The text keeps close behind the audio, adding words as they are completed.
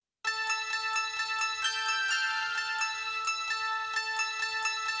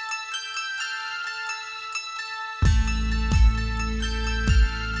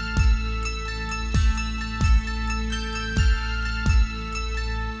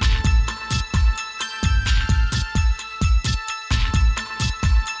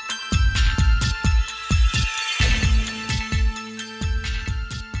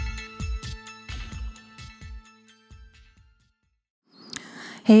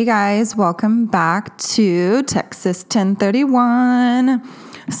Hey guys, welcome back to Texas 1031.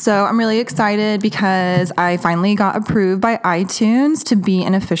 So I'm really excited because I finally got approved by iTunes to be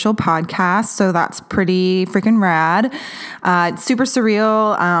an official podcast. So that's pretty freaking rad. It's super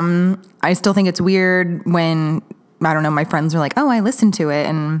surreal. I still think it's weird when, I don't know, my friends are like, oh, I listened to it.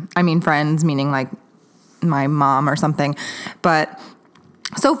 And I mean friends, meaning like my mom or something. But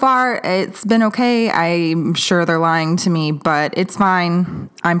so far, it's been okay. I'm sure they're lying to me, but it's fine.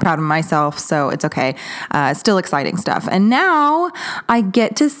 I'm proud of myself, so it's okay. Still exciting stuff. And now I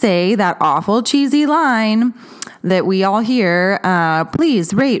get to say that awful cheesy line that we all hear.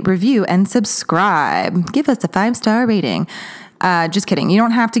 Please rate, review, and subscribe. Give us a 5-star rating. Just kidding. You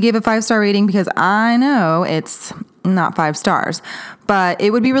don't have to give a 5-star rating because I know it's not 5 stars. But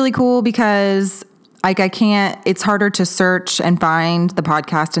it would be really cool because it's harder to search and find the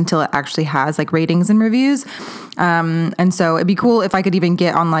podcast until it actually has like ratings and reviews. And so it'd be cool if I could even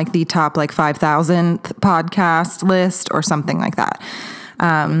get on like the top like 5,000th podcast list or something like that.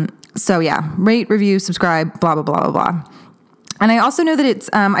 So yeah, rate, review, subscribe, blah, blah, blah, blah, blah. And I also know that it's,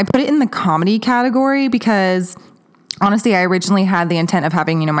 I put it in the comedy category because honestly, I originally had the intent of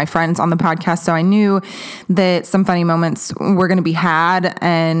having, my friends on the podcast. So I knew that some funny moments were going to be had.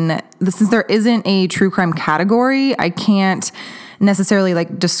 And since there isn't a true crime category, I can't necessarily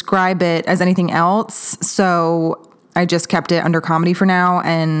like describe it as anything else. So I just kept it under comedy for now.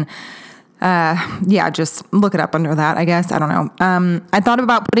 And just look it up under that, I guess. I don't know. I thought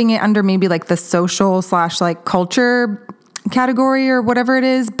about putting it under maybe like the social / like culture category or whatever it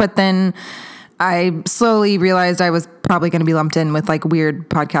is. But then I slowly realized I was probably going to be lumped in with like weird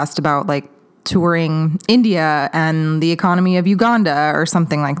podcast about like touring India and the economy of Uganda or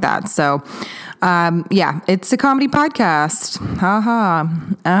something like that. So, it's a comedy podcast.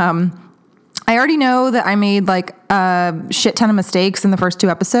 I already know that I made like a shit ton of mistakes in the first 2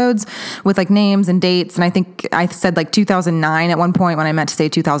 episodes with like names and dates. And I think I said like 2009 at one point when I meant to say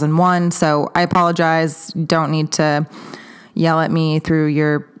 2001. So I apologize. You don't need to yell at me through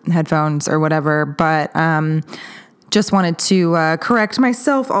your headphones or whatever, but just wanted to correct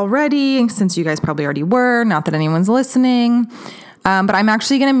myself already, since you guys probably already were, not that anyone's listening. But I'm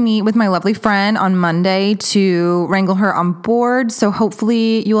actually going to meet with my lovely friend on Monday to wrangle her on board. So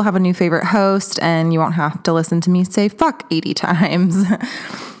hopefully you'll have a new favorite host and you won't have to listen to me say fuck 80 times.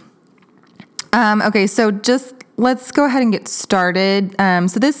 Okay, so let's go ahead and get started.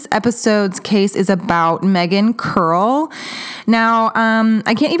 So this episode's case is about Megan Curl. Now,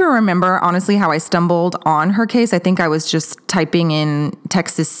 I can't even remember, honestly, how I stumbled on her case. I think I was just typing in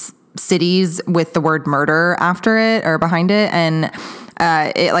Texas cities with the word murder after it or behind it, and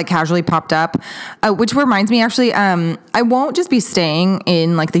it like casually popped up, which reminds me, actually, I won't just be staying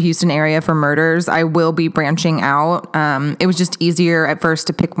in like the Houston area for murders. I will be branching out. It was just easier at first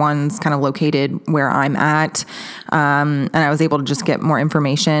to pick ones kind of located where I'm at. And I was able to just get more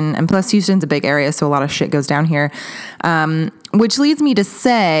information. And plus Houston's a big area, so a lot of shit goes down here. Which leads me to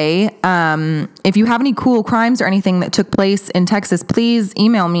say, if you have any cool crimes or anything that took place in Texas, please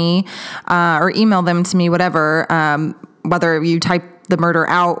email me, or email them to me, whatever, whether you type the murder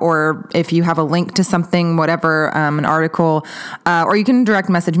out or if you have a link to something, whatever, an article, or you can direct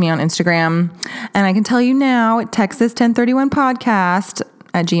message me on Instagram. And I can tell you now, at Texas 1031 podcast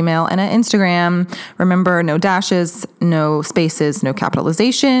at Gmail and at Instagram. Remember, no dashes, no spaces, no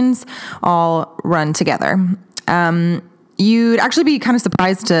capitalizations, all run together. You'd actually be kind of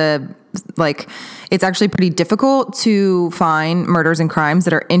surprised to, like, it's actually pretty difficult to find murders and crimes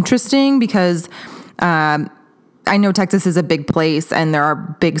that are interesting because, I know Texas is a big place and there are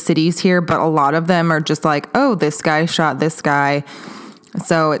big cities here, but a lot of them are just like, oh, this guy shot this guy.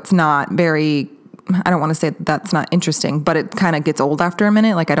 So it's not very, I don't want to say that's not interesting, but it kind of gets old after a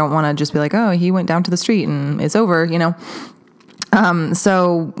minute. Like, I don't want to just be like, oh, he went down to the street and it's over,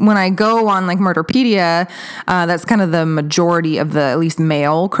 So when I go on like Murderpedia, that's kind of the majority of the at least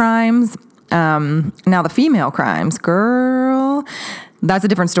male crimes. Now the female crimes, girl, that's a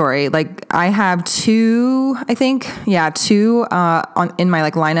different story. Like, I have 2 in my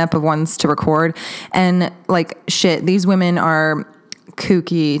like lineup of ones to record, and like shit, these women are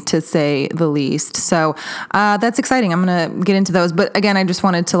kooky to say the least. So that's exciting. I'm going to get into those. But again, I just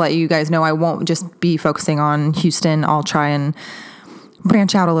wanted to let you guys know I won't just be focusing on Houston. I'll try and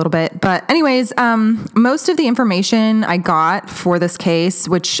branch out a little bit. But anyways, most of the information I got for this case,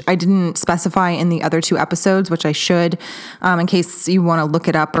 which I didn't specify in the other 2 episodes, which I should, in case you want to look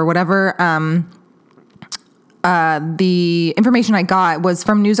it up or whatever. the information I got was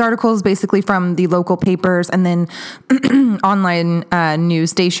from news articles, basically from the local papers, and then online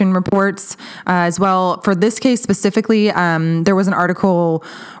news station reports as well. For this case specifically, there was an article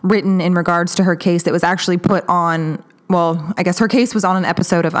written in regards to her case that was actually put on. Well, I guess her case was on an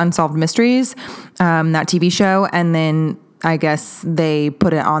episode of Unsolved Mysteries, that TV show, and then I guess they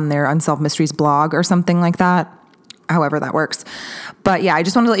put it on their Unsolved Mysteries blog or something like that. However that works. But yeah, I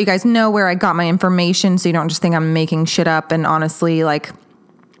just wanted to let you guys know where I got my information so you don't just think I'm making shit up. And honestly, like,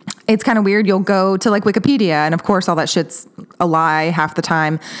 it's kind of weird. You'll go to like Wikipedia and of course all that shit's a lie half the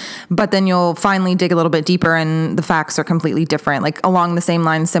time, but then you'll finally dig a little bit deeper and the facts are completely different, like along the same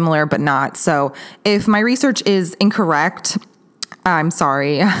lines, similar, but not. So if my research is incorrect, I'm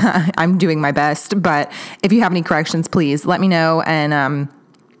sorry. I'm doing my best, but if you have any corrections, please let me know. And,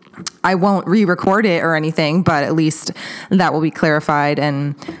 I won't re-record it or anything, but at least that will be clarified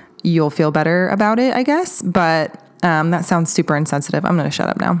and you'll feel better about it, I guess. But that sounds super insensitive. I'm going to shut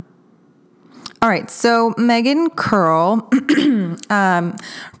up now. All right. So Megan Curl,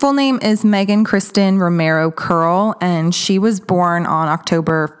 full name is Megan Kristen Romero Curl, and she was born on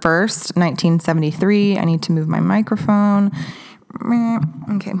October 1st, 1973. I need to move my microphone.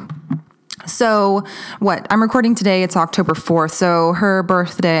 Okay. So I'm recording today, it's October 4th. So her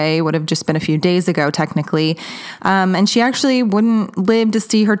birthday would have just been a few days ago, technically. And she actually wouldn't live to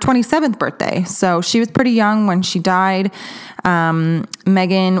see her 27th birthday. So she was pretty young when she died.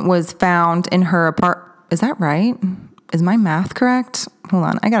 Megan was found in her apartment. Is that right? Is my math correct? Hold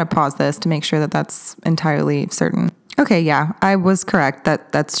on. I got to pause this to make sure that that's entirely certain. Okay. Yeah, I was correct.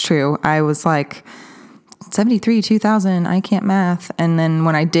 That's true. I was like, 73, 2000, I can't math. And then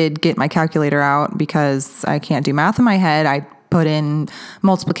when I did get my calculator out, because I can't do math in my head, I put in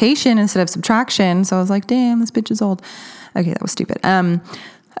multiplication instead of subtraction. So I was like, damn, this bitch is old. Okay, that was stupid.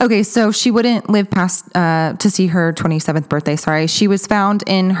 Okay, so she wouldn't live past to see her 27th birthday, sorry. She was found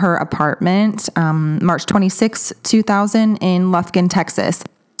in her apartment March 26, 2000 in Lufkin, Texas.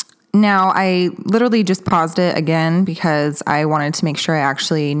 Now, I literally just paused it again because I wanted to make sure I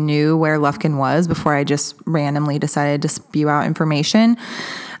actually knew where Lufkin was before I just randomly decided to spew out information.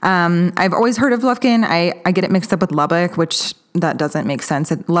 I've always heard of Lufkin. I get it mixed up with Lubbock, which that doesn't make sense.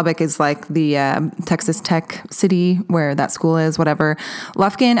 Lubbock is like the Texas Tech city where that school is, whatever.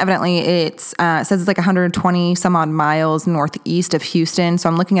 Lufkin, evidently, it says it's like 120 some odd miles northeast of Houston. So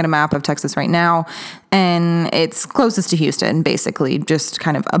I'm looking at a map of Texas right now, and it's closest to Houston, basically, just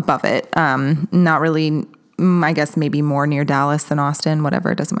kind of above it. Not really, I guess maybe more near Dallas than Austin,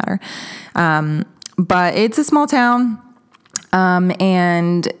 whatever, it doesn't matter. But it's a small town.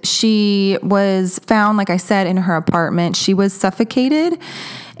 And she was found, like I said, in her apartment. She was suffocated,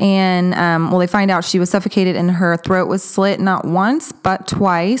 and they find out she was suffocated and her throat was slit not once but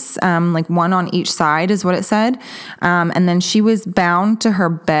twice, like one on each side is what it said. And then she was bound to her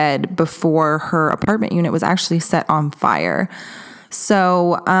bed before her apartment unit was actually set on fire.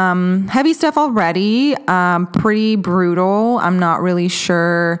 So heavy stuff already, pretty brutal. I'm not really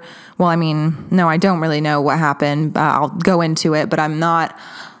sure. Well, I mean, no, I don't really know what happened. I'll go into it, but I'm not.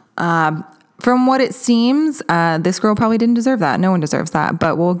 From what it seems, this girl probably didn't deserve that. No one deserves that.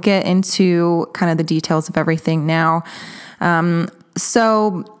 But we'll get into kind of the details of everything now.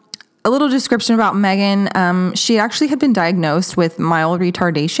 So a little description about Megan. She actually had been diagnosed with mild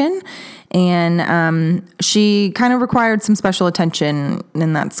retardation, and she kind of required some special attention,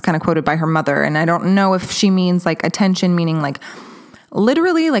 and that's kind of quoted by her mother. And I don't know if she means like attention, meaning like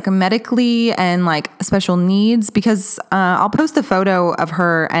literally like medically and like special needs, because I'll post a photo of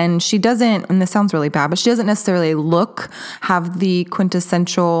her and she doesn't, and this sounds really bad, but she doesn't necessarily have the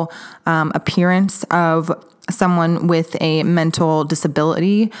quintessential appearance of someone with a mental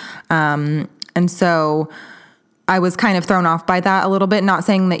disability. And so I was kind of thrown off by that a little bit, not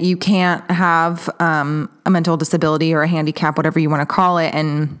saying that you can't have a mental disability or a handicap, whatever you want to call it.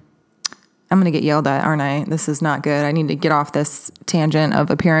 And I'm going to get yelled at, aren't I? This is not good. I need to get off this tangent of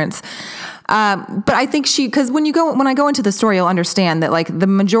appearance. But I think because when I go into the story, you'll understand that like the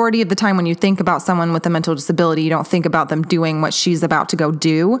majority of the time when you think about someone with a mental disability, you don't think about them doing what she's about to go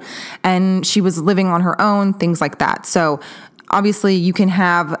do. And she was living on her own, things like that. So obviously you can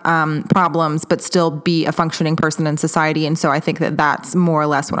have problems, but still be a functioning person in society. And so I think that that's more or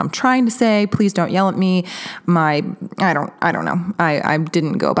less what I'm trying to say. Please don't yell at me. I don't know. I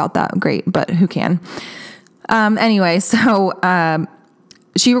didn't go about that great, but who can? Anyway, so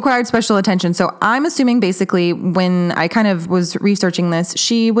she required special attention. So I'm assuming basically when I kind of was researching this,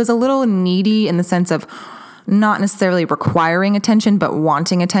 she was a little needy in the sense of not necessarily requiring attention, but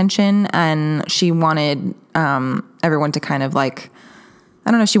wanting attention. And she wanted everyone to kind of like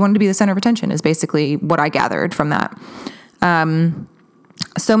I don't know, she wanted to be the center of attention is basically what I gathered from that.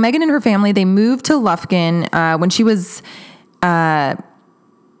 So Megan and her family, they moved to Lufkin when she was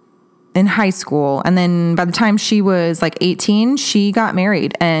in high school. And then by the time she was like 18, she got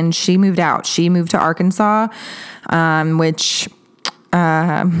married and she moved out. She moved to Arkansas, which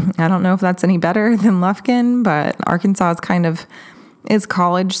I don't know if that's any better than Lufkin, but Arkansas is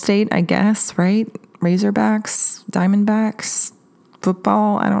college state, I guess, right? Razorbacks, Diamondbacks,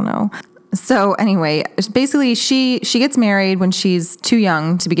 football, I don't know. So anyway, basically she gets married when she's too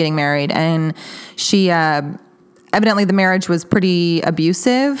young to be getting married, and she evidently the marriage was pretty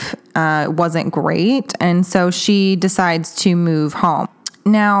abusive. It wasn't great, and so she decides to move home.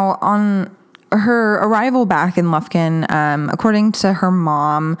 Now, on her arrival back in Lufkin, according to her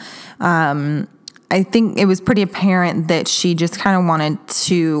mom, I think it was pretty apparent that she just kind of wanted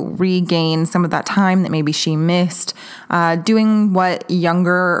to regain some of that time that maybe she missed, doing what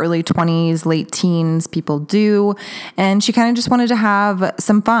younger, early 20s, late teens people do. And she kind of just wanted to have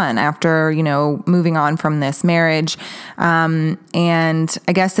some fun after, moving on from this marriage. And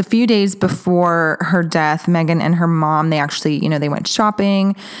I guess a few days before her death, Megan and her mom, they actually, they went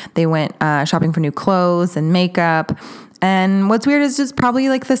shopping. They went shopping for new clothes and makeup. And what's weird is just probably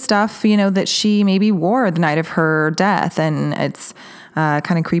like the stuff, that she maybe wore the night of her death. And it's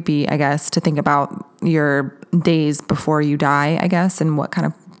kind of creepy, I guess, to think about your days before you die, I guess, and what kind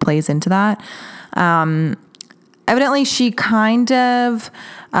of plays into that. Evidently, she kind of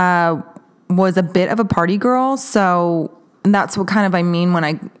was a bit of a party girl. So that's what kind of I mean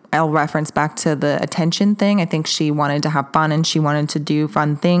when I'll reference back to the attention thing. I think she wanted to have fun and she wanted to do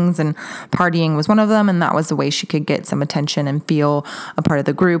fun things, and partying was one of them. And that was the way she could get some attention and feel a part of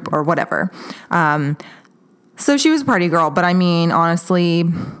the group or whatever. So she was a party girl, but I mean, honestly,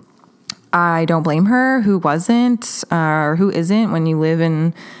 I don't blame her. Who wasn't, or who isn't when you live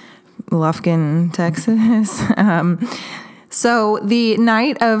in Lufkin, Texas? So the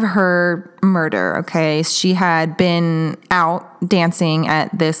night of her murder, okay, she had been out dancing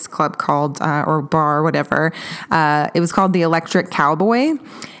at this club called, or bar, whatever. It was called the Electric Cowboy.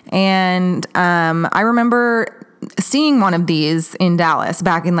 And I remember seeing one of these in Dallas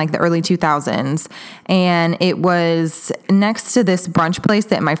back in like the early 2000s. And it was next to this brunch place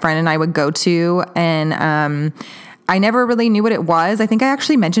that my friend and I would go to. And I never really knew what it was. I think I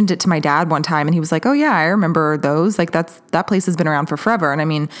actually mentioned it to my dad one time and he was like, oh yeah, I remember those. Like that place has been around for forever. And I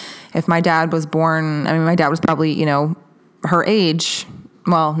mean, if my dad was born, my dad was probably, her age.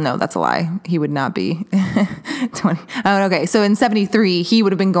 Well, no, that's a lie. He would not be 20. Oh, okay. So in 73, he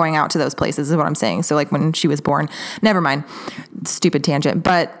would have been going out to those places is what I'm saying. So like when she was born, never mind. Stupid tangent.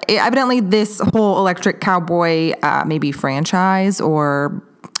 But evidently this whole Electric Cowboy, maybe franchise or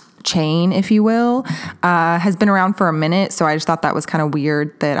chain, if you will, has been around for a minute. So I just thought that was kind of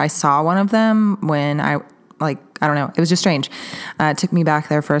weird that I saw one of them when I don't know. It was just strange. It took me back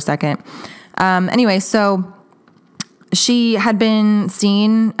there for a second. Anyway, so she had been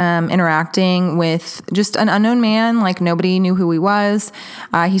seen interacting with just an unknown man, like nobody knew who he was.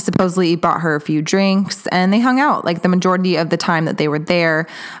 He supposedly bought her a few drinks and they hung out like the majority of the time that they were there.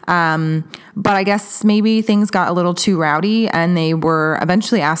 But I guess maybe things got a little too rowdy and they were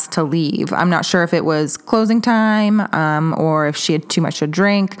eventually asked to leave. I'm not sure if it was closing time or if she had too much to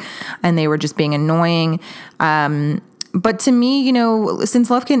drink and they were just being annoying. But to me, since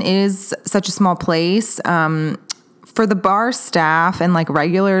Lufkin is such a small place, for the bar staff and like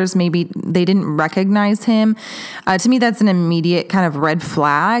regulars, maybe they didn't recognize him. To me, that's an immediate kind of red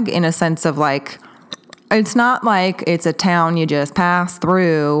flag in a sense of like, it's not like it's a town you just pass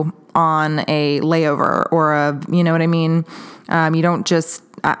through on a layover or you know what I mean? You don't just,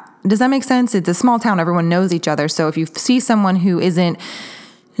 does that make sense? It's a small town. Everyone knows each other. So if you see someone who isn't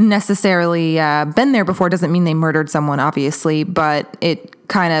necessarily been there before, doesn't mean they murdered someone, obviously, but it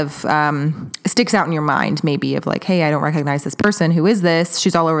kind of sticks out in your mind maybe of like, hey, I don't recognize this person. Who is this?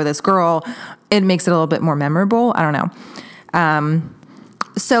 She's all over this girl. It makes it a little bit more memorable. I don't know.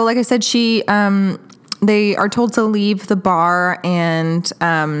 So like I said, they are told to leave the bar and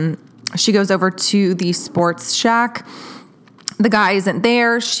she goes over to the sports shack. The guy isn't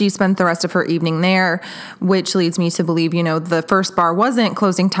there. She spent the rest of her evening there, which leads me to believe, the first bar wasn't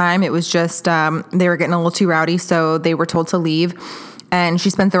closing time. It was just they were getting a little too rowdy, so they were told to leave. And she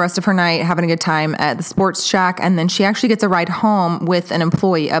spent the rest of her night having a good time at the sports shack. And then she actually gets a ride home with an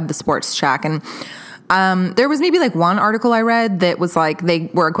employee of the sports shack. And there was maybe like one article I read that was like they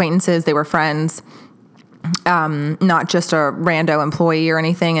were acquaintances, they were friends. Not just a rando employee or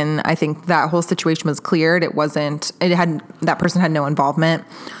anything. And I think that whole situation was cleared. That person had no involvement.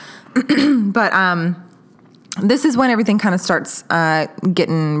 But this is when everything kind of starts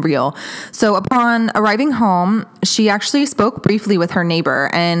getting real. So upon arriving home, she actually spoke briefly with her neighbor,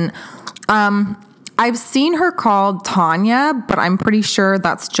 and I've seen her called Tanya, but I'm pretty sure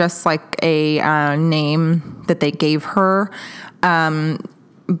that's just like a name that they gave her.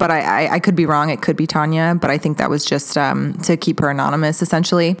 But I could be wrong. It could be Tanya, but I think that was just to keep her anonymous,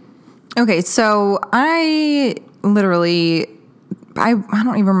 essentially. Okay, so I don't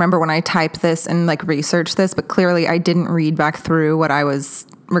even remember when I typed this and like researched this, but clearly I didn't read back through what I was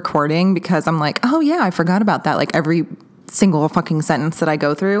recording because I'm like, oh yeah, I forgot about that. Like every single fucking sentence that I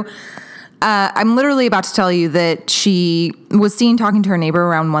go through. I'm literally about to tell you that she was seen talking to her neighbor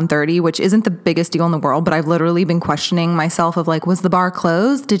around 1:30, which isn't the biggest deal in the world, but I've literally been questioning myself of like, was the bar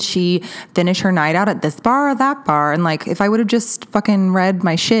closed? Did she finish her night out at this bar or that bar? And like, if I would have just fucking read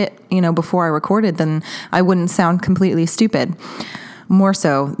my shit, before I recorded, then I wouldn't sound completely stupid. More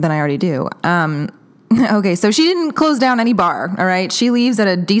so than I already do. Okay, so she didn't close down any bar, all right? She leaves at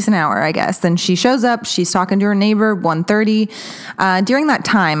a decent hour, I guess. Then she shows up. She's talking to her neighbor, 1:30. During that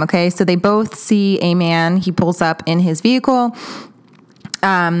time, okay, so they both see a man. He pulls up in his vehicle.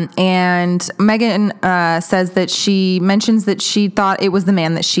 And Megan says that she mentions that she thought it was the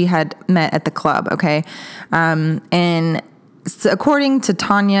man that she had met at the club, okay? And so according to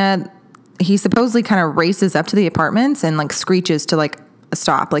Tanya, he supposedly kind of races up to the apartments and like screeches to like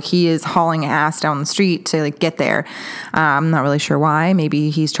stop. Like he is hauling ass down the street to like get there. I'm not really sure why. Maybe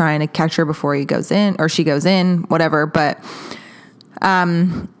he's trying to catch her before he goes in or she goes in, whatever. But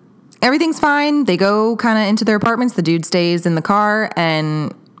everything's fine. They go kind of into their apartments. The dude stays in the car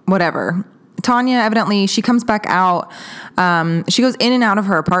and whatever. Tanya, evidently, she comes back out. She goes in and out of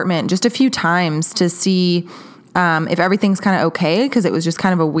her apartment just a few times to see if everything's kind of okay, because it was just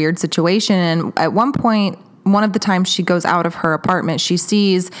kind of a weird situation. And at one point, one of the times she goes out of her apartment, she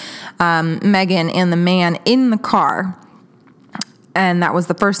sees Megan and the man in the car. And that was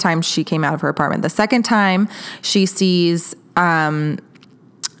the first time she came out of her apartment. The second time, she sees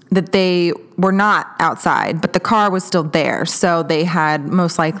that they were not outside, but the car was still there. So they had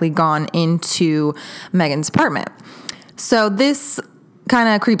most likely gone into Megan's apartment. So this kind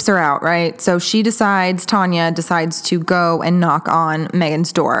of creeps her out, right? So Tanya decides to go and knock on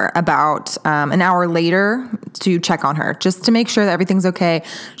Megan's door about an hour later to check on her, just to make sure that everything's okay.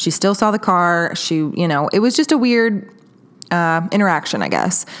 She still saw the car. It was just a weird interaction, I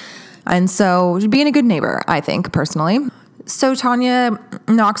guess. And so being a good neighbor, I think, personally. So Tanya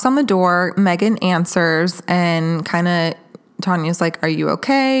knocks on the door. Megan answers and Tanya's like, "Are you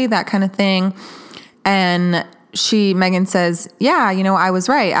okay?" That kind of thing. And Megan says, "Yeah, I was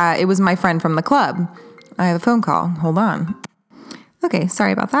right. It was my friend from the club. I have a phone call. Hold on." Okay,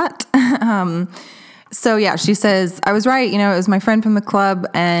 sorry about that. So yeah, she says, "I was right. It was my friend from the club."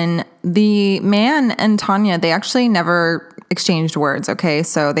 And the man and Tanya, they actually never exchanged words. Okay,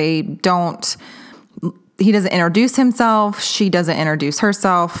 so he doesn't introduce himself. She doesn't introduce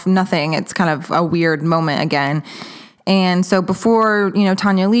herself. Nothing. It's kind of a weird moment again. And so before,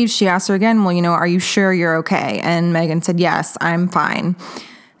 Tanya leaves, she asks her again, "Well, are you sure you're okay?" And Megan said, "Yes, I'm fine."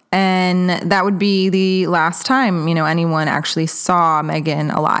 And that would be the last time, anyone actually saw Megan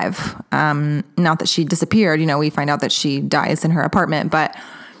alive. Not that she disappeared, we find out that she dies in her apartment, but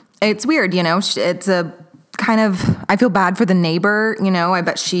it's weird, it's a kind of, I feel bad for the neighbor, I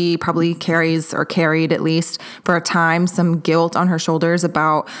bet she probably carried at least for a time some guilt on her shoulders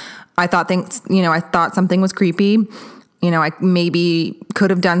about, I thought something was creepy. I maybe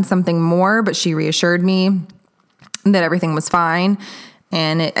could have done something more, but she reassured me that everything was fine.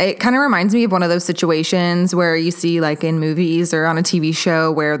 And it kind of reminds me of one of those situations where you see like in movies or on a TV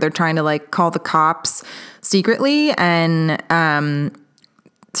show where they're trying to like call the cops secretly and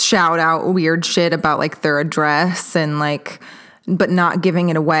shout out weird shit about like their address and like, but not giving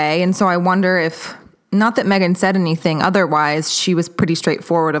it away. And so I wonder if, not that Megan said anything otherwise, she was pretty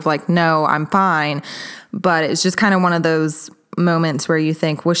straightforward of like, "No, I'm fine." But it's just kind of one of those moments where you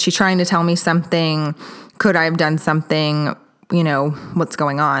think, was she trying to tell me something? Could I have done something? What's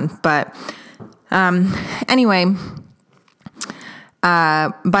going on? But anyway,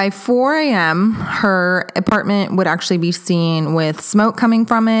 by 4 a.m., her apartment would actually be seen with smoke coming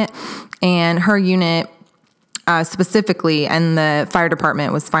from it, and her unit specifically, and the fire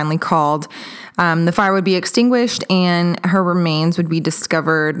department was finally called. The fire would be extinguished, and her remains would be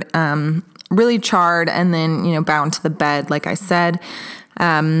discovered really charred and then, bound to the bed, like I said.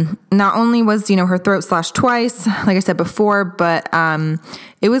 Not only was, her throat slashed twice, like I said before, but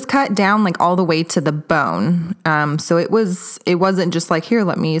it was cut down like all the way to the bone. So it wasn't just like, "Here,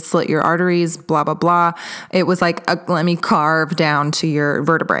 let me slit your arteries, blah, blah, blah." It was like, let me carve down to your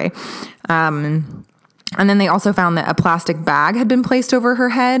vertebrae. And then they also found that a plastic bag had been placed over her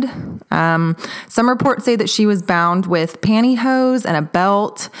head. Some reports say that she was bound with pantyhose and a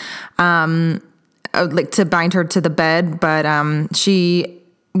belt, like to bind her to the bed. But she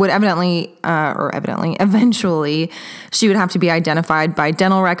would eventually, she would have to be identified by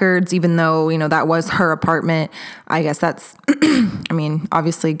dental records, even though, that was her apartment. I guess that's,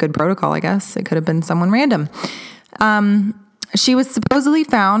 obviously good protocol, I guess. It could have been someone random. She was supposedly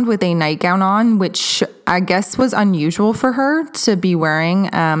found with a nightgown on, which I guess was unusual for her to be wearing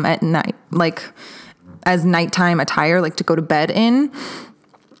at night, like as nighttime attire, like to go to bed in.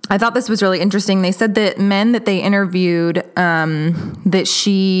 I thought this was really interesting. They said that men that they interviewed that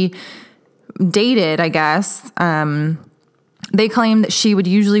she dated, I guess, they claimed that she would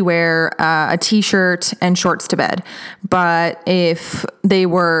usually wear a t-shirt and shorts to bed. But if they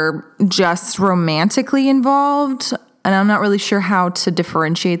were just romantically involved, and I'm not really sure how to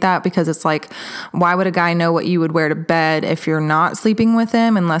differentiate that, because it's like, why would a guy know what you would wear to bed if you're not sleeping with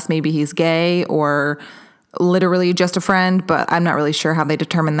him, unless maybe he's gay or literally just a friend? But I'm not really sure how they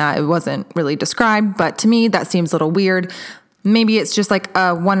determined that. It wasn't really described, but to me, that seems a little weird. Maybe it's just like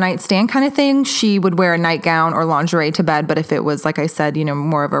a one night stand kind of thing. She would wear a nightgown or lingerie to bed, but if it was, like I said,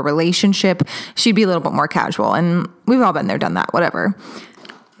 more of a relationship, she'd be a little bit more casual. And we've all been there, done that, whatever.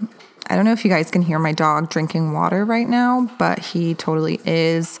 I don't know if you guys can hear my dog drinking water right now, but he totally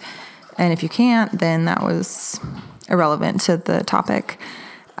is. And if you can't, then that was irrelevant to the topic.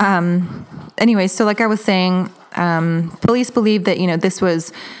 Anyway, so like I was saying, police believe that,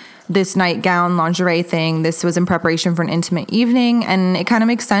 this nightgown lingerie thing, this was in preparation for an intimate evening. And it kind of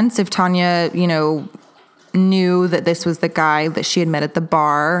makes sense if Tanya, knew that this was the guy that she had met at the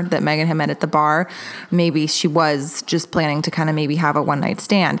bar, that Megan had met at the bar. Maybe she was just planning to kind of maybe have a one night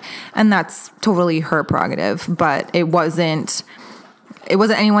stand. And that's totally her prerogative, but it wasn't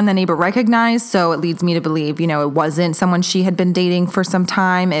anyone the neighbor recognized. So it leads me to believe, it wasn't someone she had been dating for some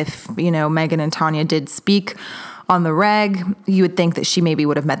time. If, Megan and Tanya did speak on the reg, you would think that she maybe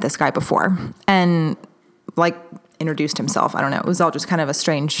would have met this guy before and like introduced himself. I don't know. It was all just kind of a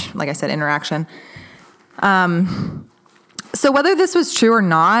strange, like I said, interaction. So whether this was true or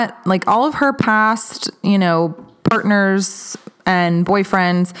not, like all of her past, partners and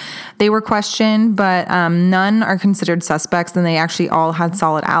boyfriends, they were questioned, but none are considered suspects, and they actually all had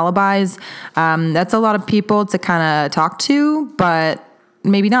solid alibis. That's a lot of people to kind of talk to, but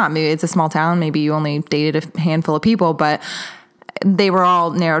maybe not. Maybe it's a small town. Maybe you only dated a handful of people, but they were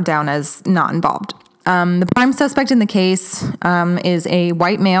all narrowed down as not involved. The prime suspect in the case is a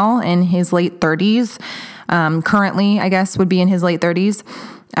white male in his late 30s. Currently, I guess, would be in his late 30s.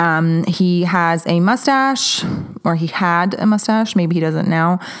 He has a mustache, or he had a mustache. Maybe he doesn't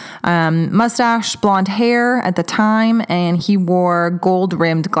now. Mustache, blonde hair at the time, and he wore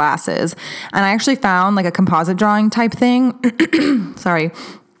gold-rimmed glasses. And I actually found like a composite drawing type thing. Sorry.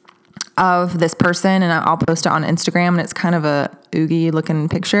 Of this person, and I'll post it on Instagram, and it's kind of a oogie looking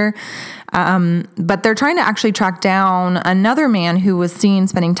picture. But they're trying to actually track down another man who was seen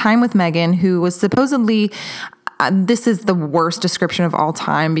spending time with Megan, who was supposedly, this is the worst description of all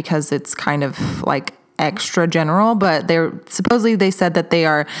time because it's kind of like extra general, but they said that they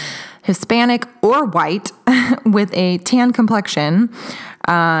are Hispanic or white with a tan complexion,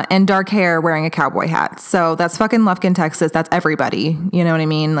 and dark hair, wearing a cowboy hat. So that's fucking Lufkin, Texas. That's everybody. You know what I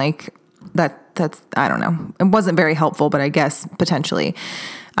mean? Like that's, I don't know. It wasn't very helpful, but I guess potentially.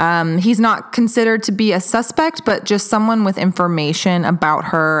 He's not considered to be a suspect, but just someone with information about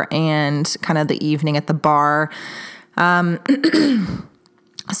her and kind of the evening at the bar. So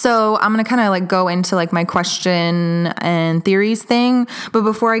I'm going to kind of like go into like my question and theories thing. But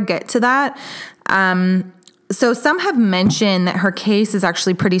before I get to that, so some have mentioned that her case is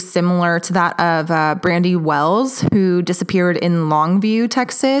actually pretty similar to that of Brandy Wells, who disappeared in Longview,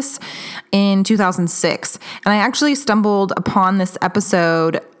 Texas in 2006. And I actually stumbled upon this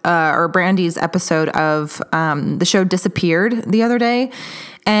episode, or Brandy's episode of the show Disappeared the other day.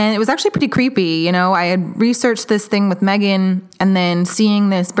 And it was actually pretty creepy. I had researched this thing with Megan, and then seeing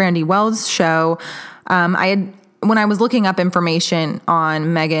this Brandy Wells show, when I was looking up information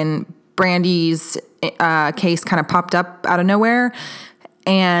on Megan, Brandy's case kind of popped up out of nowhere,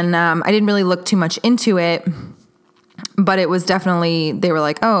 and I didn't really look too much into it, but it was definitely, they were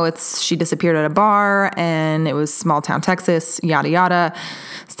like, oh, she disappeared at a bar, and it was small town Texas, yada yada,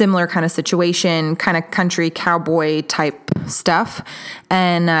 similar kind of situation, kind of country cowboy type stuff.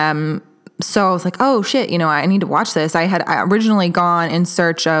 And so I was like, oh shit, I need to watch this. I had originally gone in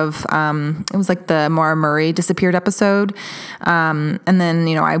search of, it was like the Maura Murray disappeared episode. And then,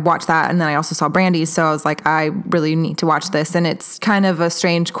 I watched that, and then I also saw Brandy's. So I was like, I really need to watch this. And it's kind of a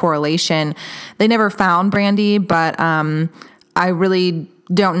strange correlation. They never found Brandy, but, I really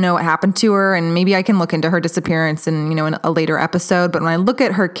don't know what happened to her, and maybe I can look into her disappearance in a later episode. But when I look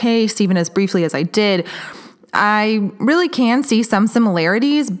at her case, even as briefly as I did, I really can see some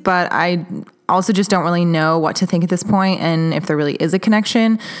similarities, but I also just don't really know what to think at this point and if there really is a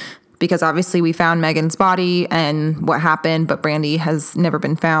connection, because obviously we found Megan's body and what happened, but Brandy has never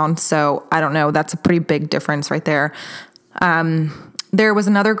been found. So I don't know. That's a pretty big difference right there. There was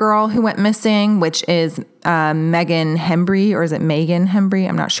another girl who went missing, which is Megan Hembry, or is it Megan Hembry?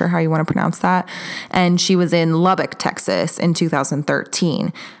 I'm not sure how you want to pronounce that. And she was in Lubbock, Texas in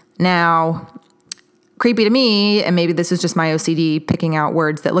 2013. Now, creepy to me, and maybe this is just my OCD picking out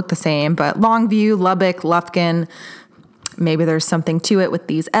words that look the same, but Longview, Lubbock, Lufkin, maybe there's something to it with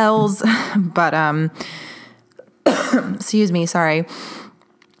these L's, but excuse me, sorry.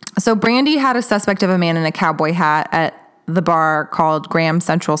 So Brandy had a suspect of a man in a cowboy hat at the bar called Graham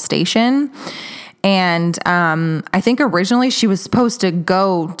Central Station. And I think originally she was supposed to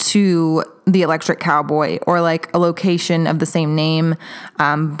go to the Electric Cowboy, or like a location of the same name,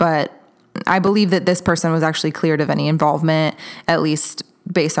 but I believe that this person was actually cleared of any involvement, at least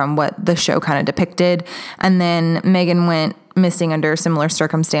based on what the show kind of depicted. And then Megan went missing under similar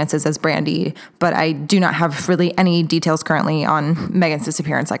circumstances as Brandy, but I do not have really any details currently on Megan's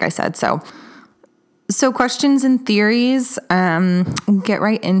disappearance, like I said. So questions and theories, get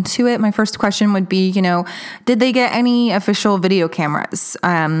right into it. My first question would be, did they get any official video cameras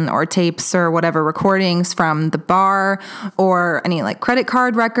or tapes or whatever recordings from the bar, or any like credit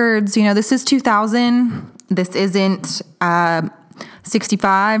card records? This is 2000. This isn't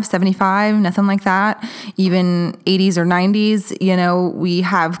 65, 75, nothing like that. Even 80s or 90s, we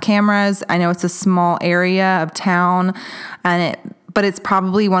have cameras. I know it's a small area of town, but it's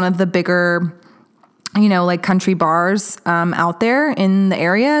probably one of the bigger like country bars out there in the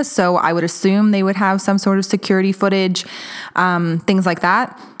area. So I would assume they would have some sort of security footage, things like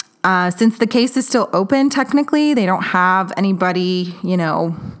that. Since the case is still open, technically, they don't have anybody,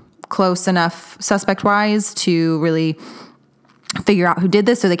 close enough suspect-wise to really figure out who did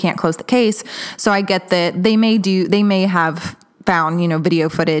this, so they can't close the case. So I get that they may have found, video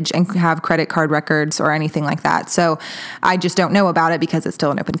footage and have credit card records or anything like that. So I just don't know about it because it's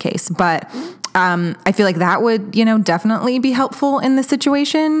still an open case. But I feel like that would, definitely be helpful in this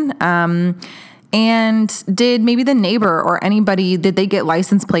situation. And did maybe the neighbor or anybody, did they get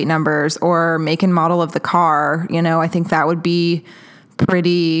license plate numbers or make and model of the car? I think that would be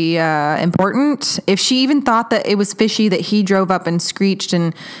pretty important. If she even thought that it was fishy that he drove up and screeched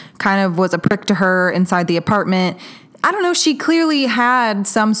and kind of was a prick to her inside the apartment, I don't know, she clearly had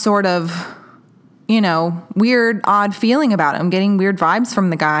some sort of, weird, odd feeling about him, getting weird vibes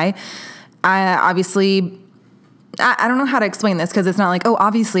from the guy. I don't know how to explain this, because it's not like, oh,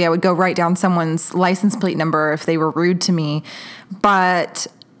 obviously I would go write down someone's license plate number if they were rude to me. But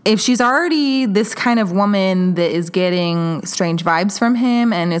if she's already this kind of woman that is getting strange vibes from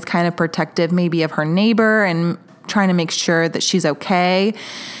him and is kind of protective maybe of her neighbor and trying to make sure that she's okay,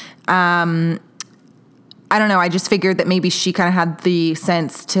 I don't know. I just figured that maybe she kind of had the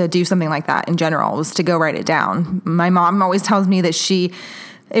sense to do something like that in general, was to go write it down. My mom always tells me that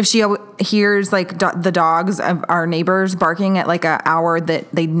if she hears like the dogs of our neighbors barking at like an hour that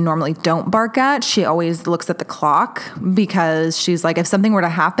they normally don't bark at, she always looks at the clock, because she's like, if something were to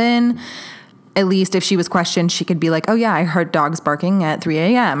happen, at least if she was questioned, she could be like, oh yeah, I heard dogs barking at 3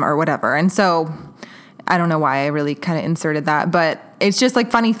 a.m. or whatever. And so I don't know why I really kind of inserted that, but it's just like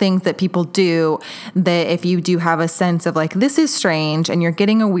funny things that people do, that if you do have a sense of like, this is strange and you're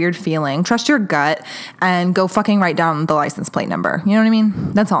getting a weird feeling, trust your gut and go fucking write down the license plate number. You know what I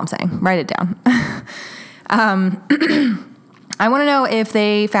mean? That's all I'm saying. Write it down. I want to know if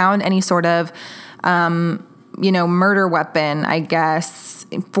they found any sort of, murder weapon, I guess,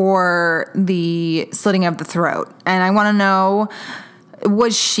 for the slitting of the throat. And I want to know,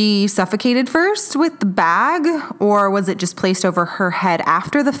 was she suffocated first with the bag, or was it just placed over her head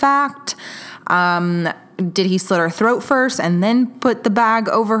after the fact? Did he slit her throat first and then put the bag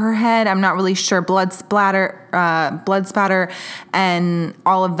over her head? I'm not really sure. Blood spatter, and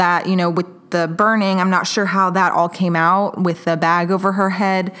all of that, with the burning. I'm not sure how that all came out with the bag over her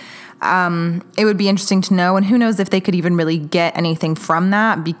head. It would be interesting to know. And who knows if they could even really get anything from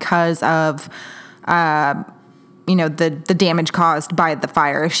that because of, the damage caused by the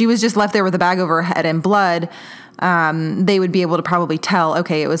fire. If she was just left there with a bag over her head and blood, they would be able to probably tell,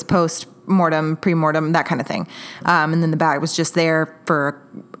 okay, it was post post-mortem, pre-mortem, that kind of thing. And then the bag was just there for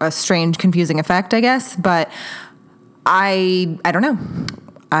a strange, confusing effect, I guess. But I don't know.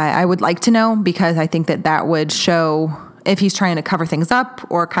 I would like to know, because I think that would show if he's trying to cover things up,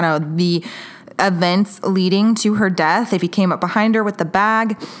 or kind of the events leading to her death. If he came up behind her with the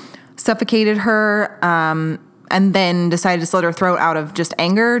bag, suffocated her, and then decided to slit her throat out of just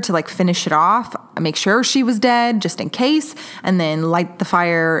anger to like finish it off, make sure she was dead just in case, and then light the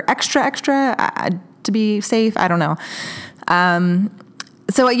fire extra to be safe. I don't know.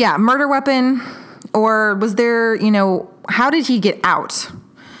 So yeah, murder weapon, or was there, how did he get out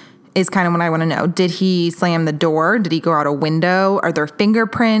is kind of what I want to know. Did he slam the door? Did he go out a window? Are there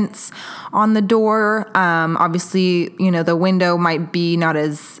fingerprints on the door? Obviously, the window might be not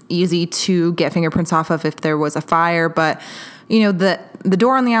as easy to get fingerprints off of if there was a fire, but the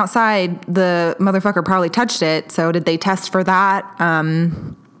door on the outside, the motherfucker probably touched it. So did they test for that?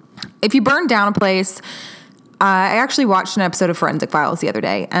 If you burn down a place, I actually watched an episode of Forensic Files the other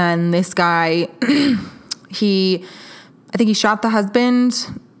day, and this guy, I think he shot the husband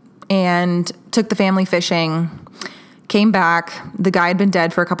and took the family fishing, came back. The guy had been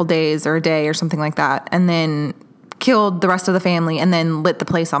dead for a couple days or a day or something like that, and then killed the rest of the family and then lit the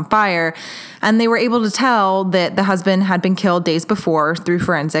place on fire. And they were able to tell that the husband had been killed days before through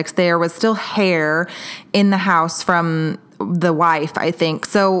forensics. There was still hair in the house from the wife, I think.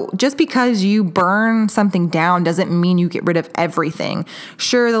 So just because you burn something down doesn't mean you get rid of everything.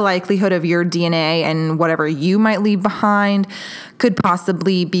 Sure, the likelihood of your DNA and whatever you might leave behind could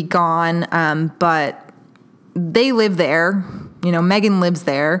possibly be gone, but they live there. Megan lives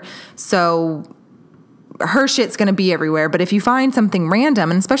there. So her shit's going to be everywhere. But if you find something random,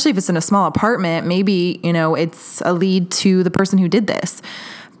 and especially if it's in a small apartment, maybe, it's a lead to the person who did this.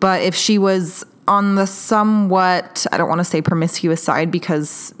 But if she was on the somewhat, I don't want to say promiscuous side,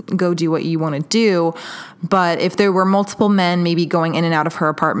 because go do what you want to do. But if there were multiple men maybe going in and out of her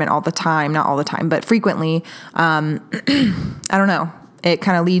apartment all the time, not all the time, but frequently, I don't know. It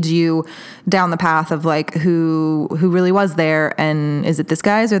kind of leads you down the path of like who really was there, and is it this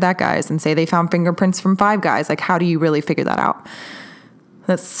guy's or that guy's? And say they found fingerprints from 5 guys. Like, how do you really figure that out?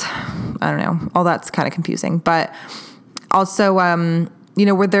 I don't know. All that's kind of confusing. But also,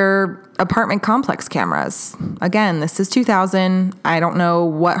 were there apartment complex cameras? Again, this is 2000. I don't know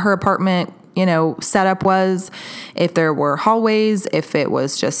what her apartment, setup was. If there were hallways, if it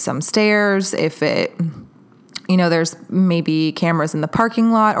was just some stairs, if it... there's maybe cameras in the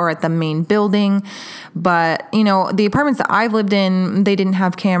parking lot or at the main building. But, the apartments that I've lived in, they didn't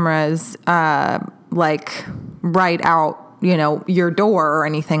have cameras like right out, your door or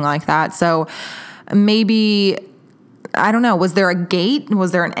anything like that. So maybe, I don't know, was there a gate?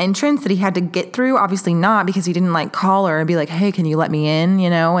 Was there an entrance that he had to get through? Obviously not, because he didn't like call her and be like, hey, can you let me in?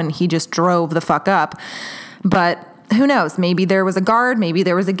 And he just drove the fuck up. But who knows? Maybe there was a guard, maybe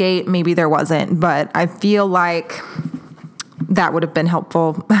there was a gate, maybe there wasn't. But I feel like that would have been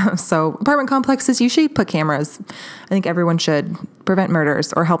helpful. So apartment complexes, you should put cameras. I think everyone should prevent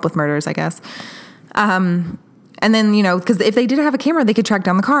murders or help with murders, I guess. And then, because if they did have a camera, they could track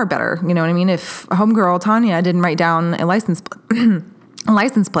down the car better. You know what I mean? If homegirl Tanya didn't write down a license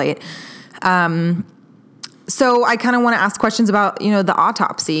plate. So I kind of want to ask questions about, the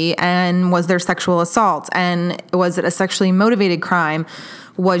autopsy, and was there sexual assault, and was it a sexually motivated crime?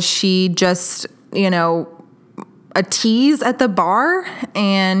 Was she just, a tease at the bar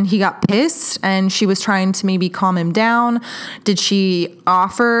and he got pissed and she was trying to maybe calm him down? Did she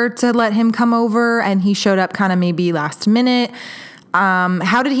offer to let him come over and he showed up kind of maybe last minute?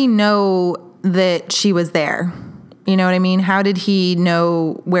 How did he know that she was there? You know what I mean? How did he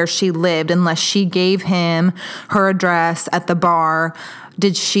know where she lived unless she gave him her address at the bar?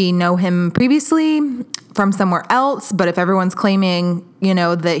 Did she know him previously from somewhere else? But if everyone's claiming,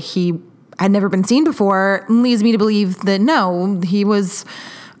 that he had never been seen before, leads me to believe that no, he was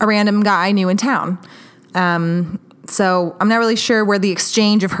a random guy new in town. So I'm not really sure where the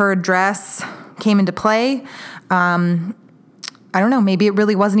exchange of her address came into play. I don't know. Maybe it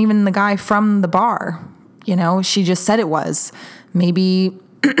really wasn't even the guy from the bar. She just said it was. Maybe,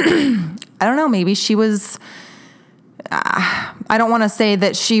 I don't know, maybe she was, I don't want to say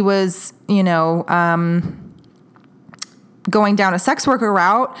that she was, going down a sex worker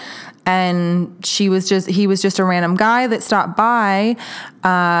route and he was just a random guy that stopped by,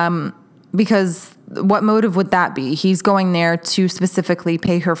 because what motive would that be? He's going there to specifically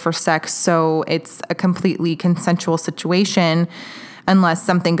pay her for sex, so it's a completely consensual situation unless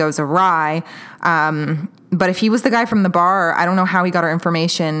something goes awry. But if he was the guy from the bar, I don't know how he got her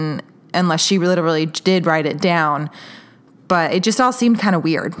information unless she literally did write it down. But it just all seemed kind of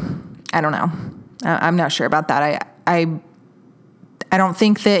weird. I don't know. I'm not sure about that. I don't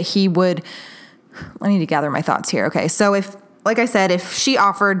think that he would. I need to gather my thoughts here. Okay, so like I said, if she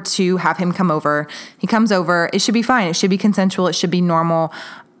offered to have him come over, he comes over, it should be fine. It should be consensual. It should be normal.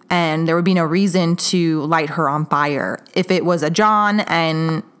 And there would be no reason to light her on fire. If it was a John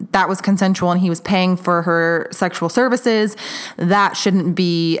and that was consensual and he was paying for her sexual services, that shouldn't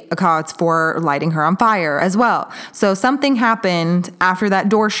be a cause for lighting her on fire as well. So something happened after that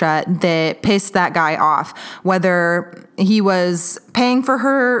door shut that pissed that guy off. Whether he was paying for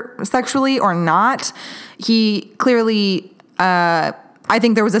her sexually or not, he clearly... I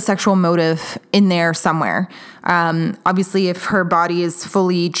think there was a sexual motive in there somewhere. Obviously, if her body is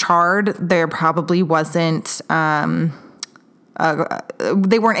fully charred, there probably wasn't, they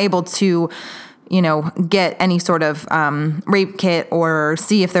weren't able to, get any sort of rape kit or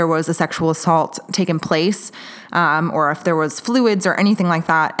see if there was a sexual assault taking place, or if there was fluids or anything like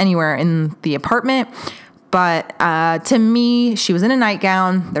that anywhere in the apartment. But to me, she was in a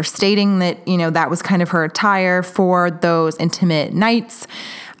nightgown. They're stating that, that was kind of her attire for those intimate nights.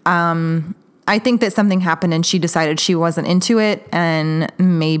 I think that something happened and she decided she wasn't into it. And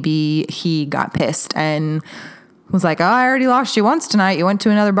maybe he got pissed and was like, oh, I already lost you once tonight. You went to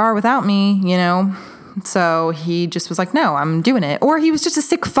another bar without me, So he just was like, no, I'm doing it. Or he was just a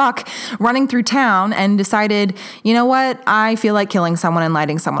sick fuck running through town and decided, you know what? I feel like killing someone and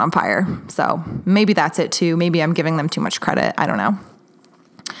lighting someone on fire. So maybe that's it too. Maybe I'm giving them too much credit. I don't know.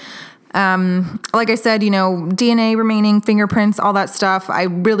 Like I said, DNA remaining, fingerprints, all that stuff. I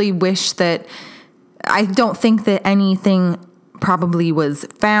really wish that, I don't think that anything probably was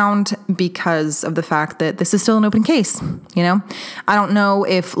found because of the fact that this is still an open case. I don't know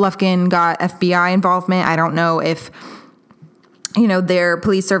if Lufkin got FBI involvement. I don't know if, their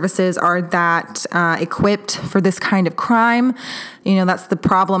police services are that equipped for this kind of crime. That's the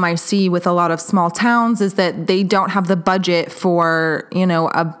problem I see with a lot of small towns is that they don't have the budget for,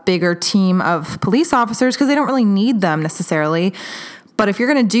 a bigger team of police officers because they don't really need them necessarily. But if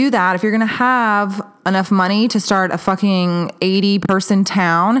you're going to do that, if you're going to have enough money to start a fucking 80-person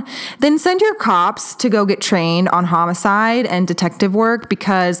town, then send your cops to go get trained on homicide and detective work,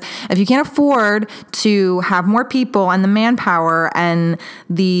 because if you can't afford to have more people and the manpower and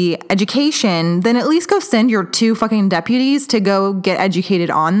the education, then at least go send your 2 fucking deputies to go get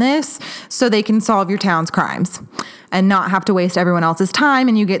educated on this so they can solve your town's crimes and not have to waste everyone else's time.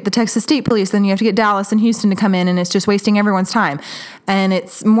 And you get the Texas State Police, then you have to get Dallas and Houston to come in, and it's just wasting everyone's time. And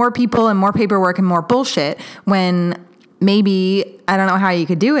it's more people and more paperwork and more bullshit when maybe, I don't know how you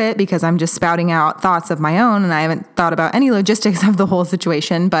could do it because I'm just spouting out thoughts of my own and I haven't thought about any logistics of the whole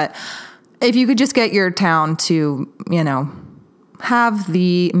situation. But if you could just get your town to, have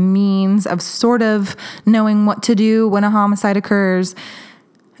the means of sort of knowing what to do when a homicide occurs,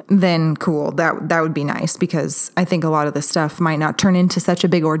 then cool. That would be nice, because I think a lot of this stuff might not turn into such a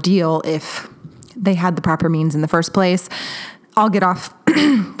big ordeal if they had the proper means in the first place. I'll get off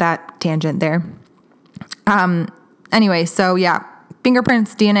that tangent there. Anyway, so yeah,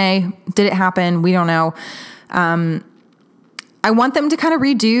 fingerprints, DNA, did it happen? We don't know. I want them to kind of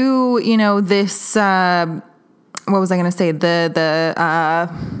redo, this, what was I going to say?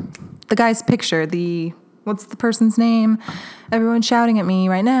 The guy's picture, what's the person's name? Everyone's shouting at me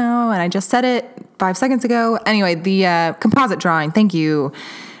right now, and I just said it 5 seconds ago. Anyway, the composite drawing, thank you.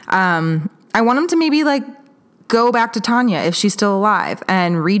 I want them to maybe go back to Tanya if she's still alive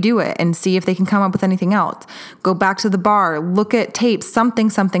and redo it and see if they can come up with anything else. Go back to the bar, look at tapes, something.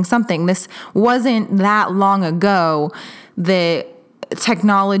 This wasn't that long ago. The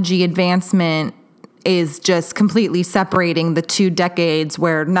technology advancement is just completely separating the 2 decades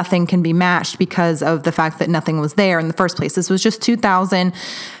where nothing can be matched because of the fact that nothing was there in the first place. This was just 2000.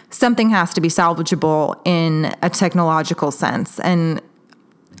 Something has to be salvageable in a technological sense. And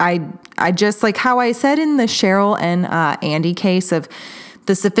I just, like how I said in the Cheryl and Andy case of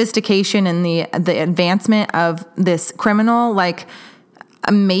the sophistication and the advancement of this criminal,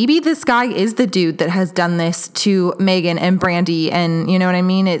 maybe this guy is the dude that has done this to Megan and Brandy, and you know what I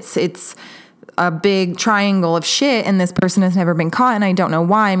mean? It's a big triangle of shit, and this person has never been caught, and I don't know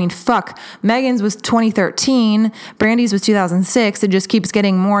why. I mean, fuck. Megan's was 2013. Brandy's was 2006. It just keeps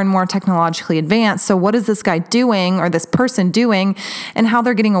getting more and more technologically advanced. So what is this guy doing, or this person doing, and how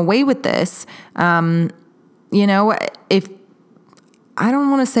they're getting away with this? If I don't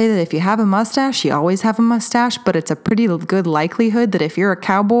want to say that if you have a mustache, you always have a mustache, but it's a pretty good likelihood that if you're a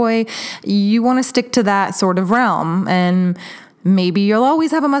cowboy, you want to stick to that sort of realm. And maybe you'll always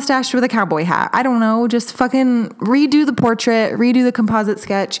have a mustache with a cowboy hat. I don't know. Just fucking redo the portrait, redo the composite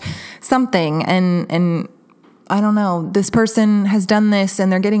sketch, something. And I don't know, this person has done this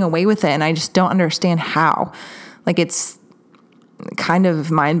and they're getting away with it, and I just don't understand how. Like, it's kind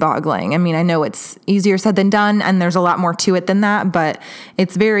of mind-boggling. I mean, I know it's easier said than done, and there's a lot more to it than that, but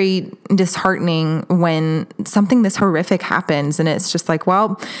it's very disheartening when something this horrific happens, and it's just like,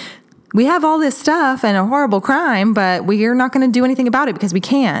 well, we have all this stuff and a horrible crime, but we're not going to do anything about it because we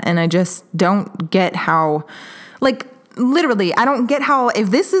can't. And I just don't get how, like, literally, I don't get how,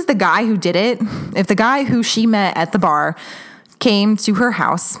 if this is the guy who did it, if the guy who she met at the bar came to her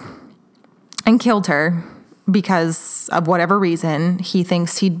house and killed her because of whatever reason he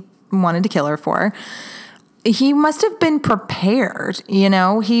thinks he wanted to kill her for, he must have been prepared, you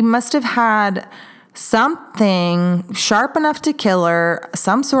know? He must have had something sharp enough to kill her,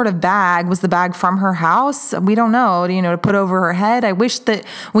 some sort of bag. Was the bag from her house? We don't know, you know, to put over her head. I wish that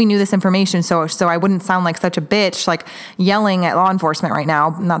we knew this information so I wouldn't sound like such a bitch, like yelling at law enforcement right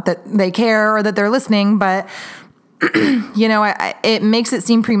now. Not that they care or that they're listening, but you know, it makes it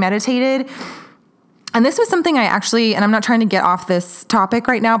seem premeditated. And this was something I actually, and I'm not trying to get off this topic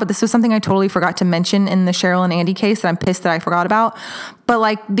right now, but this was something I totally forgot to mention in the Cheryl and Andy case that I'm pissed that I forgot about. But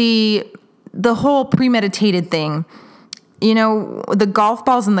like the whole premeditated thing, you know, the golf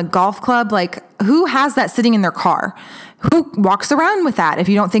balls in the golf club, like, who has that sitting in their car? Who walks around with that if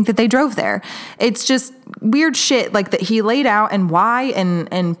you don't think that they drove there? It's just weird shit like that he laid out, and why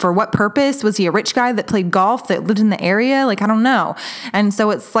and for what purpose. Was he a rich guy that played golf that lived in the area? Like, I don't know. And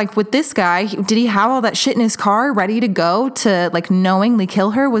so it's like with this guy, did he have all that shit in his car ready to go to like knowingly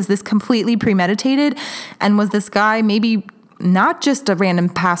kill her? Was this completely premeditated? And was this guy maybe not just a random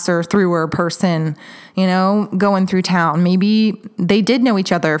passer through or person, you know, going through town? Maybe they did know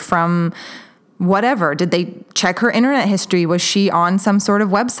each other from whatever. Did they check her internet history? Was she on some sort of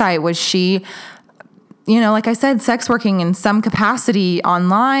website? Was she, you know, like I said, sex working in some capacity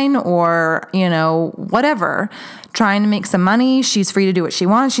online, or, you know, whatever, trying to make some money? She's free to do what she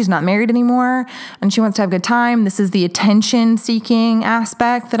wants. She's not married anymore and she wants to have a good time. This is the attention seeking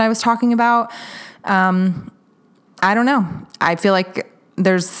aspect that I was talking about. I don't know. I feel like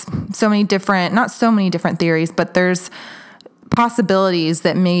there's not so many different theories, but there's possibilities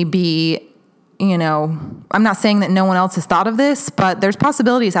that may be, you know, I'm not saying that no one else has thought of this, but there's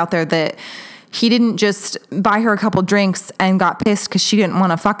possibilities out there that he didn't just buy her a couple drinks and got pissed because she didn't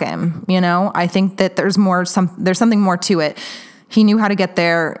want to fuck him. You know, I think that there's something more to it. He knew how to get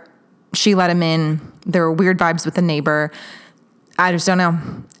there. She let him in. There were weird vibes with the neighbor. I just don't know.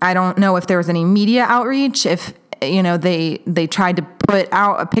 I don't know if there was any media outreach, if, you know, they tried to put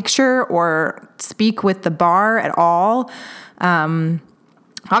out a picture or speak with the bar at all.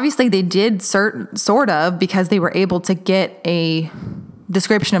 Obviously they did sort of, because they were able to get a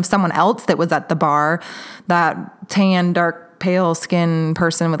description of someone else that was at the bar, that tan, dark, pale skin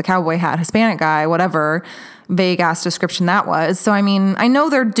person with a cowboy hat, Hispanic guy, whatever vague ass description that was. So, I mean, I know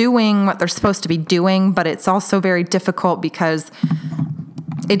they're doing what they're supposed to be doing, but it's also very difficult because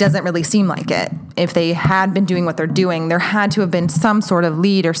it doesn't really seem like it. If they had been doing what they're doing, there had to have been some sort of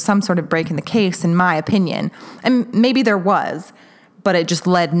lead or some sort of break in the case, in my opinion. And maybe there was, but it just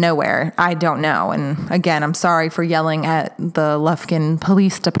led nowhere. I don't know. And again, I'm sorry for yelling at the Lufkin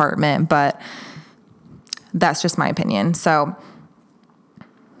Police Department, but that's just my opinion. So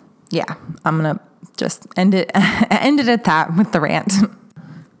yeah, I'm going to just end it at that with the rant.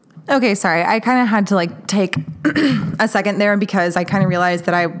 Okay, sorry. I kind of had to like take a second there because I kind of realized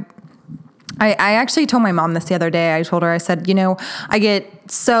that I actually told my mom this the other day. I told her, I said, you know, I get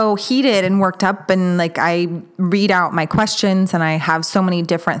so heated and worked up, and like I read out my questions and I have so many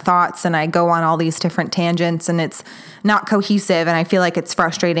different thoughts and I go on all these different tangents and it's not cohesive, and I feel like it's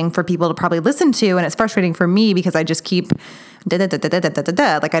frustrating for people to probably listen to, and it's frustrating for me because I just keep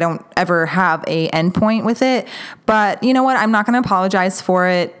like I don't ever have a end point with it. But you know what? I'm not going to apologize for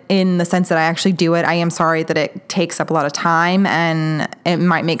it in the sense that I actually do it. I am sorry that it takes up a lot of time and it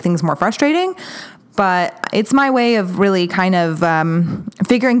might make things more frustrating, but it's my way of really kind of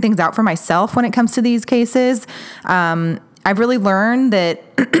figuring things out for myself when it comes to these cases. I've really learned that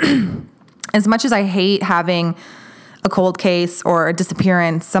as much as I hate having a cold case or a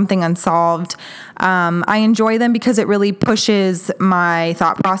disappearance, something unsolved, I enjoy them because it really pushes my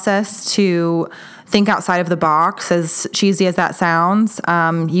thought process to think outside of the box, as cheesy as that sounds.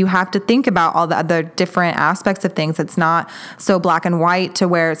 You have to think about all the other different aspects of things. It's not so black and white to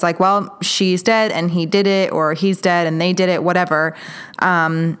where it's like, well, she's dead and he did it, or he's dead and they did it, whatever.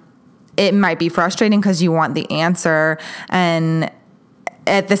 It might be frustrating because you want the answer, and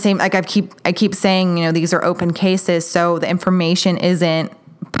at the same, like I keep saying, you know, these are open cases, so the information isn't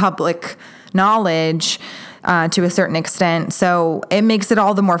public knowledge. to a certain extent. So it makes it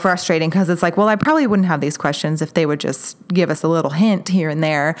all the more frustrating because it's like, well, I probably wouldn't have these questions if they would just give us a little hint here and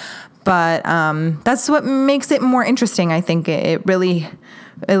there. But that's what makes it more interesting. I think it really,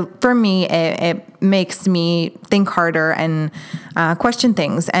 for me, it makes me think harder and question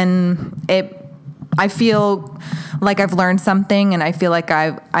things. And I feel like I've learned something, and I feel like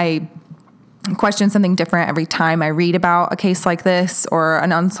I question something different every time I read about a case like this or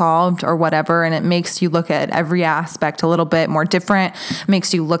an unsolved or whatever. And it makes you look at every aspect a little bit more different. It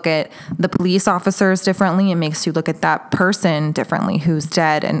makes you look at the police officers differently. It makes you look at that person differently who's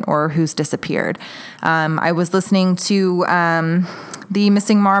dead or who's disappeared. I was listening to the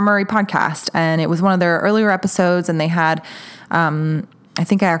Missing Maura Murray podcast, and it was one of their earlier episodes, and they had I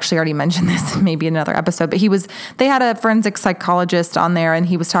think I actually already mentioned this in maybe another episode, but they had a forensic psychologist on there, and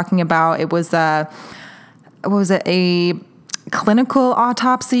he was talking about, it was a clinical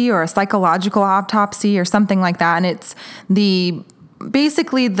autopsy or a psychological autopsy or something like that. And it's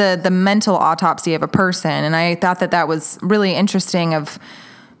basically the mental autopsy of a person. And I thought that was really interesting of,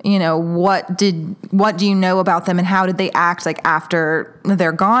 what do you know about them and how did they act like after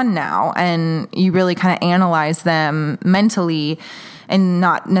they're gone now? And you really kind of analyze them mentally and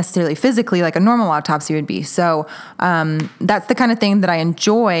not necessarily physically like a normal autopsy would be. So that's the kind of thing that I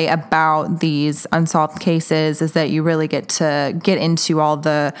enjoy about these unsolved cases, is that you really get to get into all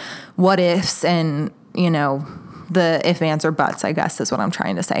the what ifs and, the if, ands, or buts, I guess is what I'm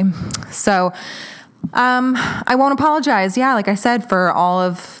trying to say. So I won't apologize. Yeah, like I said, for all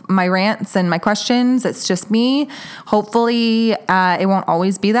of my rants and my questions. It's just me. Hopefully, it won't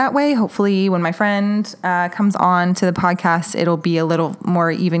always be that way. Hopefully, when my friend comes on to the podcast, it'll be a little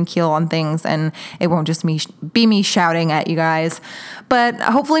more even keel on things, and it won't just be me shouting at you guys. But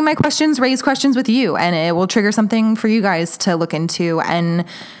hopefully, my questions raise questions with you, and it will trigger something for you guys to look into. And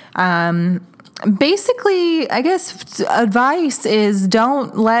basically, I guess advice is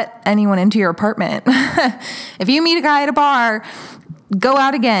don't let anyone into your apartment. If you meet a guy at a bar, go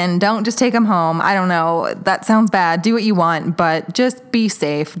out again. Don't just take him home. I don't know. That sounds bad. Do what you want, but just be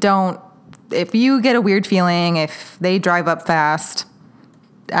safe. If you get a weird feeling, if they drive up fast,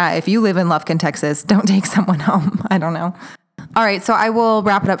 if you live in Lufkin, Texas, don't take someone home. I don't know. All right, so I will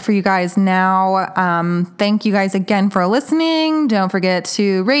wrap it up for you guys now. Thank you guys again for listening. Don't forget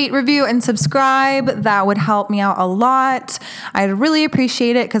to rate, review, and subscribe. That would help me out a lot. I'd really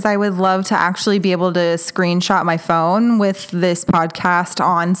appreciate it because I would love to actually be able to screenshot my phone with this podcast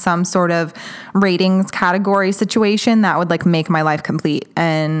on some sort of ratings category situation. That would make my life complete.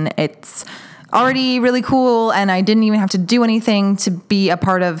 And it's already really cool, and I didn't even have to do anything to be a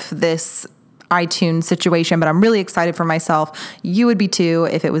part of this iTunes situation, but I'm really excited for myself. You would be too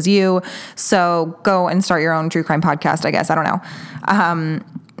if it was you. So go and start your own true crime podcast, I guess. I don't know.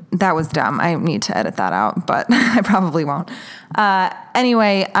 That was dumb. I need to edit that out, but I probably won't.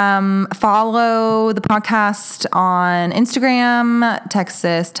 Anyway, follow the podcast on Instagram,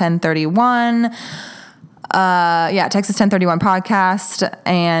 Texas 1031. Texas 1031 podcast.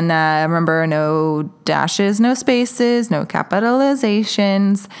 And remember, no dashes, no spaces, no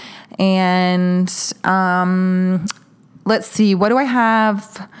capitalizations. And let's see, what do I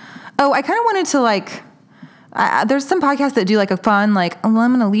have? Oh, I kind of wanted to there's some podcasts that do a fun, I'm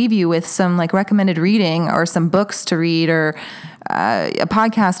going to leave you with some recommended reading or some books to read or a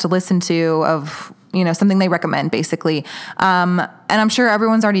podcast to listen to of, something they recommend basically. And I'm sure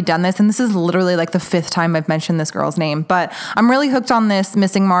everyone's already done this. And this is literally the fifth time I've mentioned this girl's name, but I'm really hooked on this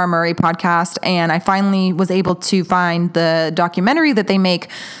Missing Maura Murray podcast. And I finally was able to find the documentary that they make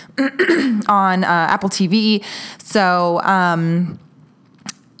on Apple TV. So,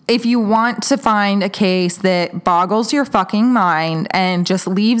 if you want to find a case that boggles your fucking mind and just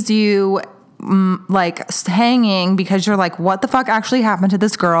leaves you hanging because you're what the fuck actually happened to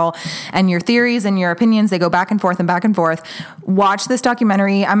this girl, and your theories and your opinions, they go back and forth and back and forth, watch this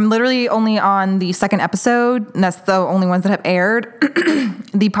documentary. I'm literally only on the second episode, and that's the only ones that have aired.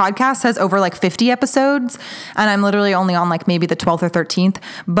 The podcast has over 50 episodes, and I'm literally only on maybe the 12th or 13th,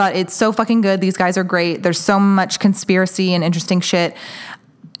 but it's so fucking good. These guys are great. There's so much conspiracy and interesting shit.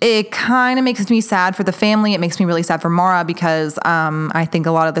 It kind of makes me sad for the family. It makes me really sad for Maura because I think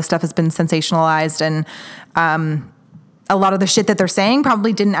a lot of this stuff has been sensationalized, and a lot of the shit that they're saying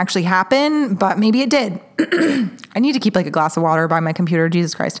probably didn't actually happen, but maybe it did. I need to keep a glass of water by my computer.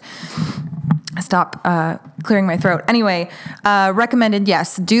 Jesus Christ. stop clearing my throat. Anyway, recommended,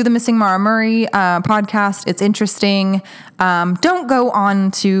 yes, do the Missing Mara Murray podcast. It's interesting. Don't go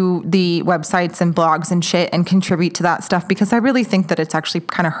on to the websites and blogs and shit and contribute to that stuff, because I really think that it's actually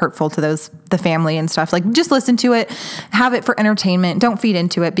kind of hurtful to the family and stuff. Like, just listen to it, have it for entertainment. Don't feed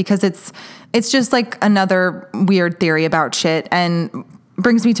into it, because it's just like another weird theory about shit. And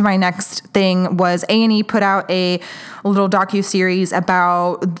brings me to my next thing was A&E put out a little docuseries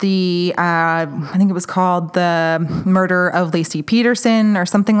about the, I think it was called The Murder of Laci Peterson or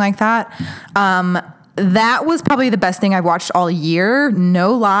something like that. That was probably the best thing I've watched all year.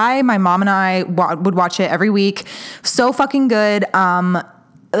 No lie. My mom and I would watch it every week. So fucking good.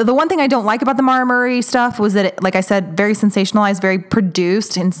 The one thing I don't like about the Mara Murray stuff was that it, like I said, very sensationalized, very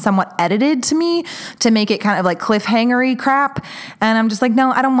produced and somewhat edited to me to make it kind of like cliffhangery crap. And I'm just like,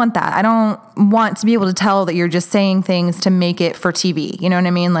 no, I don't want that. I don't want to be able to tell that you're just saying things to make it for TV. You know what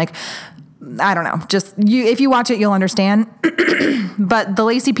I mean? Like, I don't know. Just if you watch it, you'll understand. But the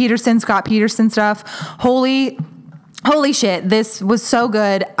Laci Peterson, Scott Peterson stuff, holy shit, this was so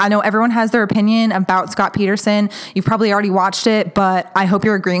good. I know everyone has their opinion about Scott Peterson. You've probably already watched it, but I hope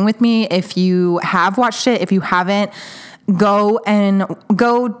you're agreeing with me. If you have watched it, if you haven't, go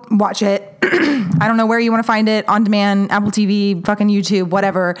watch it. I don't know where you want to find it, on demand, Apple TV, fucking YouTube,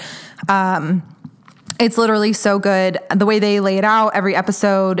 whatever. It's literally so good. The way they lay it out, every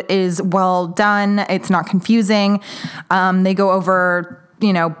episode is well done. It's not confusing. They go over,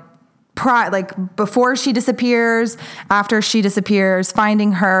 like before she disappears, after she disappears,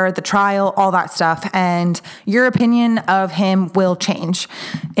 finding her, the trial, all that stuff. And your opinion of him will change.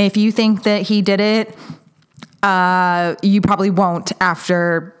 If you think that he did it, you probably won't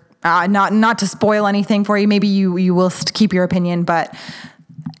after, not to spoil anything for you. Maybe you will keep your opinion, but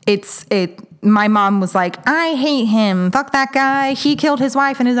my mom was like, I hate him. Fuck that guy. He killed his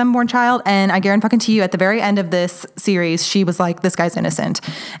wife and his unborn child. And I guarantee you, at the very end of this series, she was like, this guy's innocent.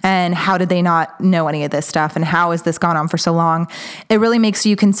 And how did they not know any of this stuff? And how has this gone on for so long? It really makes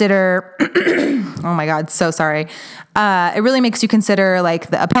you consider, oh my God, so sorry. It really makes you consider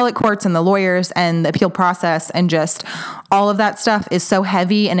like the appellate courts and the lawyers and the appeal process, and just all of that stuff is so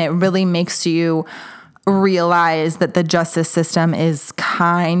heavy. And it really makes you realize that the justice system is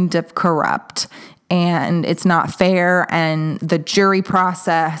kind of corrupt and it's not fair, and the jury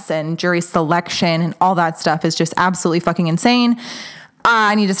process and jury selection and all that stuff is just absolutely fucking insane.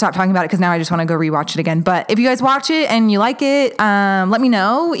 I need to stop talking about it, because now I just want to go rewatch it again. But if you guys watch it and you like it, let me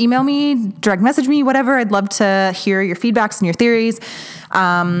know. Email me, direct message me, whatever. I'd love to hear your feedbacks and your theories.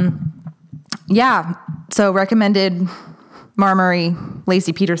 Yeah, so recommended Mara Murray,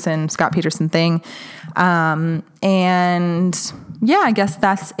 Laci Peterson, Scott Peterson thing. And yeah, I guess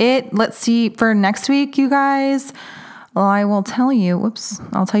that's it. Let's see for next week, you guys. Well, I will tell you,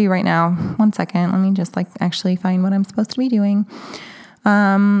 I'll tell you right now. 1 second. Let me just actually find what I'm supposed to be doing.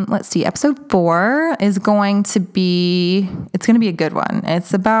 Let's see. Episode 4 is going to be a good one.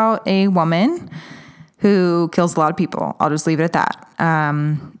 It's about a woman who kills a lot of people. I'll just leave it at that.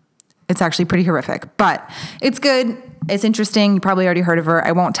 It's actually pretty horrific, but it's good. It's interesting. You probably already heard of her.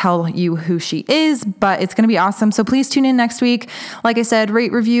 I won't tell you who she is, but it's going to be awesome. So please tune in next week. Like I said,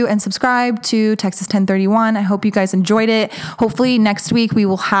 rate, review, and subscribe to Texas 1031. I hope you guys enjoyed it. Hopefully next week we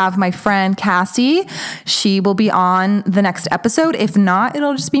will have my friend Cassie. She will be on the next episode. If not,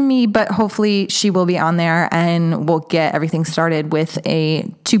 it'll just be me, but hopefully she will be on there, and we'll get everything started with a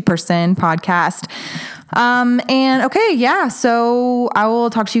 2-person podcast. And okay, yeah, so I will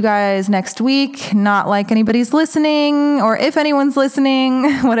talk to you guys next week. Not like anybody's listening, or if anyone's listening,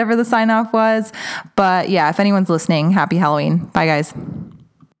 whatever the sign off was. But yeah, if anyone's listening, happy Halloween. Bye, guys.